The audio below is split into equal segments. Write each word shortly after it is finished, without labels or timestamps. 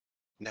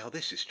Now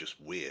this is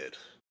just weird.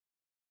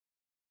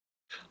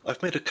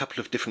 I've made a couple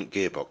of different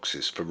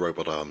gearboxes for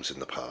robot arms in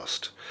the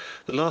past.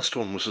 The last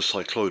one was a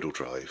cycloidal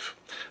drive,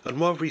 and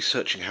while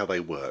researching how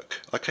they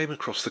work, I came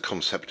across the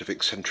concept of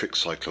eccentric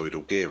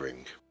cycloidal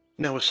gearing.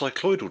 Now a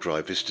cycloidal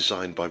drive is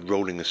designed by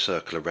rolling a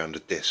circle around a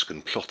disc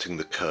and plotting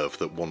the curve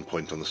that one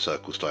point on the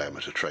circle's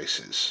diameter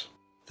traces.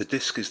 The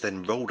disc is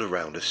then rolled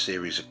around a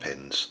series of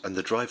pins, and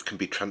the drive can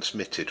be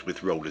transmitted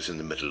with rollers in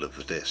the middle of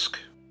the disc.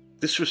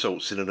 This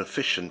results in an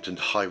efficient and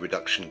high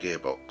reduction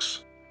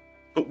gearbox.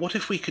 But what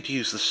if we could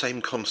use the same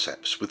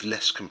concepts with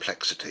less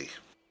complexity?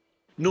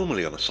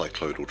 Normally on a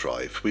cycloidal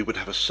drive we would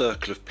have a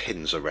circle of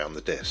pins around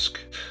the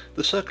disc.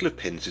 The circle of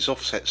pins is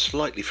offset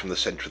slightly from the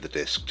centre of the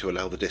disc to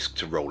allow the disc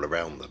to roll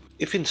around them.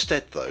 If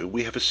instead though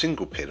we have a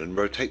single pin and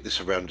rotate this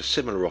around a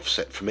similar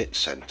offset from its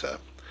centre,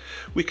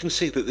 we can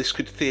see that this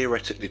could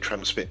theoretically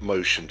transmit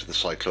motion to the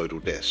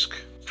cycloidal disc.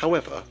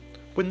 However,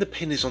 when the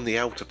pin is on the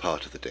outer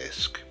part of the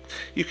disc,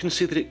 you can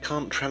see that it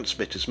can't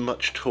transmit as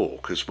much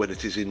torque as when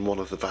it is in one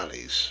of the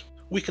valleys.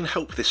 We can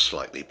help this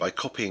slightly by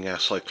copying our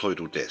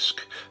cycloidal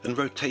disc and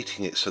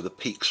rotating it so the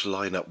peaks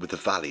line up with the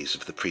valleys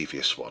of the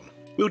previous one.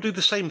 We'll do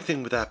the same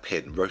thing with our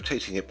pin,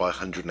 rotating it by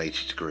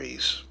 180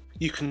 degrees.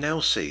 You can now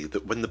see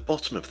that when the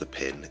bottom of the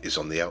pin is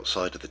on the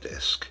outside of the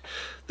disc,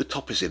 the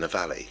top is in a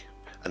valley,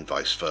 and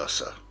vice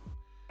versa.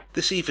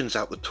 This evens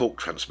out the torque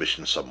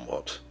transmission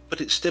somewhat, but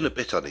it's still a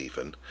bit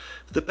uneven.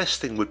 The best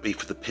thing would be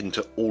for the pin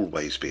to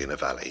always be in a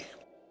valley.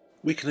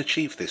 We can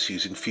achieve this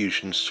using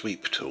Fusion's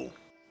sweep tool.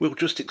 We'll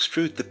just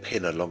extrude the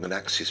pin along an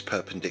axis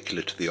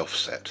perpendicular to the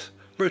offset,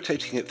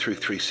 rotating it through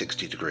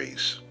 360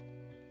 degrees.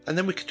 And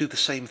then we could do the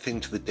same thing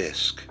to the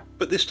disc,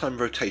 but this time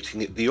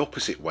rotating it the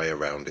opposite way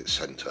around its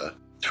centre,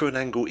 through an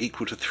angle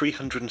equal to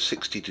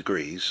 360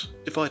 degrees,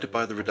 divided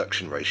by the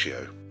reduction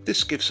ratio.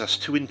 This gives us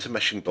two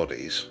intermeshing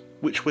bodies,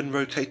 which when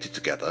rotated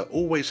together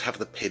always have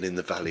the pin in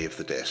the valley of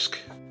the disc.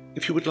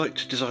 If you would like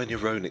to design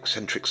your own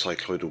eccentric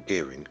cycloidal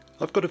gearing,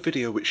 I've got a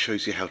video which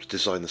shows you how to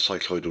design the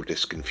cycloidal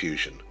disc in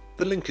Fusion.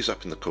 The link is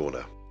up in the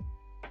corner.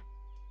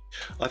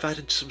 I've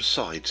added some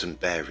sides and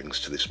bearings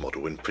to this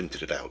model and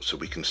printed it out so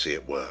we can see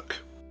it work.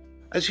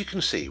 As you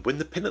can see, when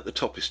the pin at the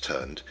top is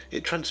turned,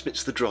 it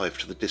transmits the drive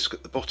to the disc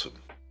at the bottom.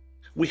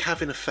 We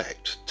have in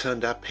effect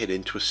turned our pin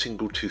into a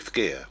single tooth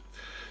gear,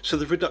 so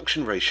the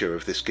reduction ratio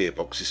of this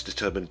gearbox is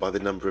determined by the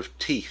number of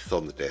teeth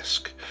on the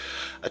disc.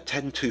 A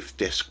 10-tooth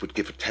disc would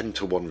give a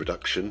 10-to-1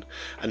 reduction,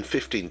 and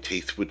 15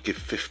 teeth would give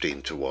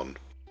 15-to-1.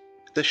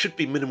 There should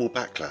be minimal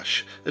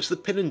backlash, as the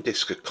pin and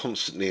disc are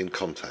constantly in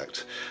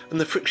contact,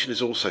 and the friction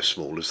is also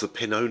small as the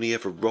pin only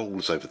ever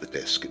rolls over the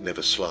disc, it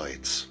never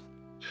slides.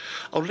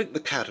 I'll link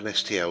the CAD and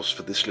STLs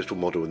for this little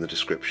model in the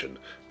description.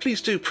 Please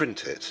do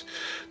print it.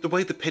 The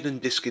way the pin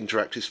and disc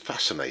interact is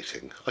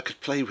fascinating. I could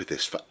play with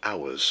this for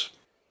hours.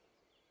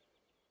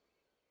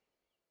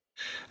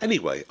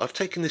 Anyway, I've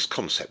taken this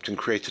concept and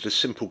created a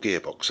simple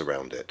gearbox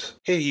around it.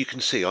 Here you can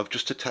see I've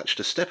just attached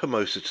a stepper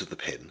motor to the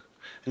pin,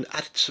 and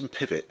added some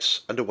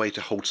pivots and a way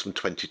to hold some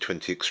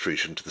 2020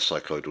 extrusion to the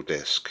cycloidal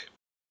disc.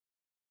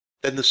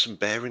 Then there's some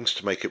bearings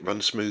to make it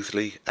run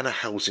smoothly, and a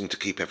housing to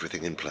keep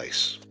everything in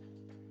place.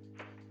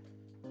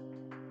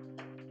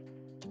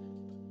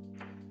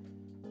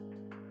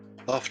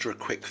 After a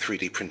quick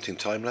 3D printing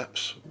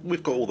time-lapse,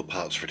 we've got all the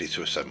parts ready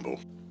to assemble.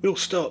 We'll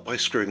start by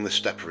screwing the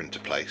stepper into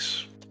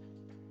place.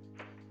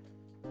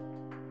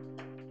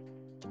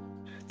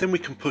 Then we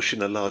can push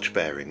in a large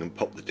bearing and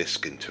pop the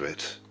disc into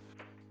it.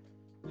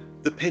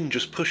 The pin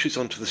just pushes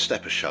onto the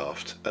stepper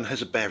shaft and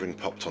has a bearing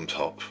popped on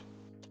top.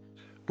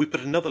 We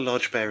put another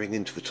large bearing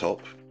into the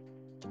top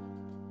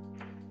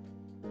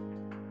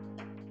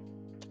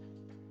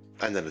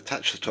and then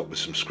attach the top with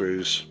some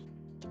screws.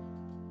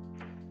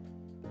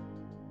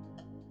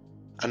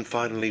 And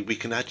finally we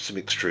can add some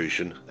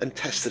extrusion and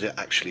test that it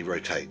actually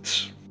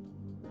rotates.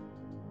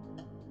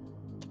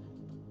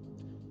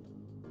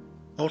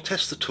 I'll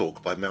test the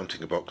torque by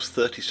mounting a box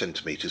 30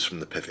 cm from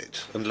the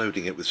pivot and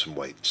loading it with some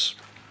weights.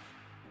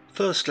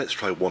 First, let's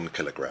try 1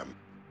 kilogram.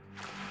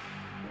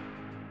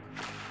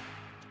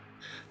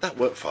 That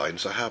worked fine,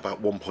 so how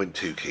about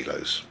 1.2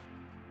 kilos?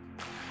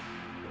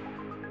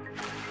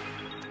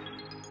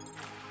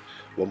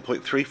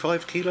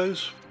 1.35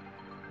 kilos?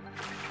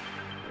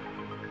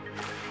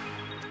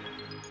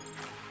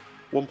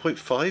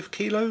 1.5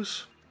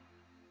 kilos?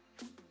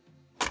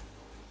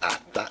 Ah,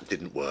 that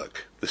didn't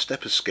work. The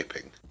stepper's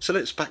skipping. So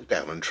let's back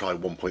down and try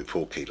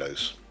 1.4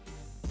 kilos.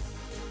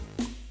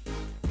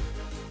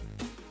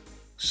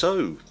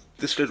 So,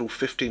 this little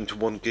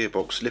 15-to-1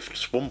 gearbox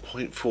lifts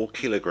 1.4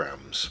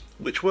 kilograms,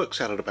 which works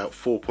out at about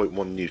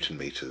 4.1 Newton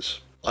meters.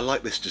 I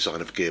like this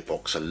design of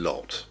gearbox a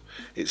lot.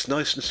 It's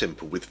nice and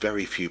simple with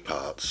very few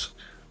parts,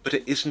 but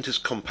it isn't as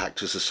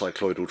compact as the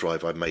cycloidal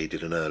drive I made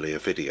in an earlier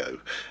video,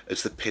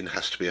 as the pin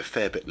has to be a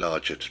fair bit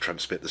larger to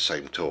transmit the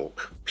same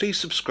torque. Please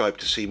subscribe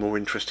to see more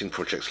interesting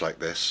projects like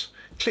this.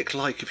 Click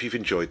like if you've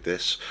enjoyed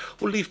this,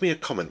 or leave me a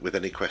comment with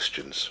any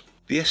questions.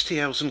 The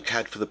STLs and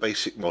CAD for the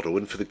basic model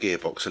and for the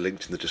gearbox are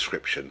linked in the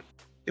description.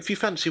 If you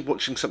fancy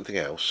watching something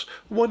else,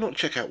 why not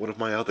check out one of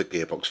my other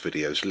gearbox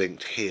videos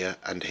linked here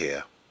and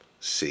here.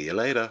 See you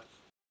later.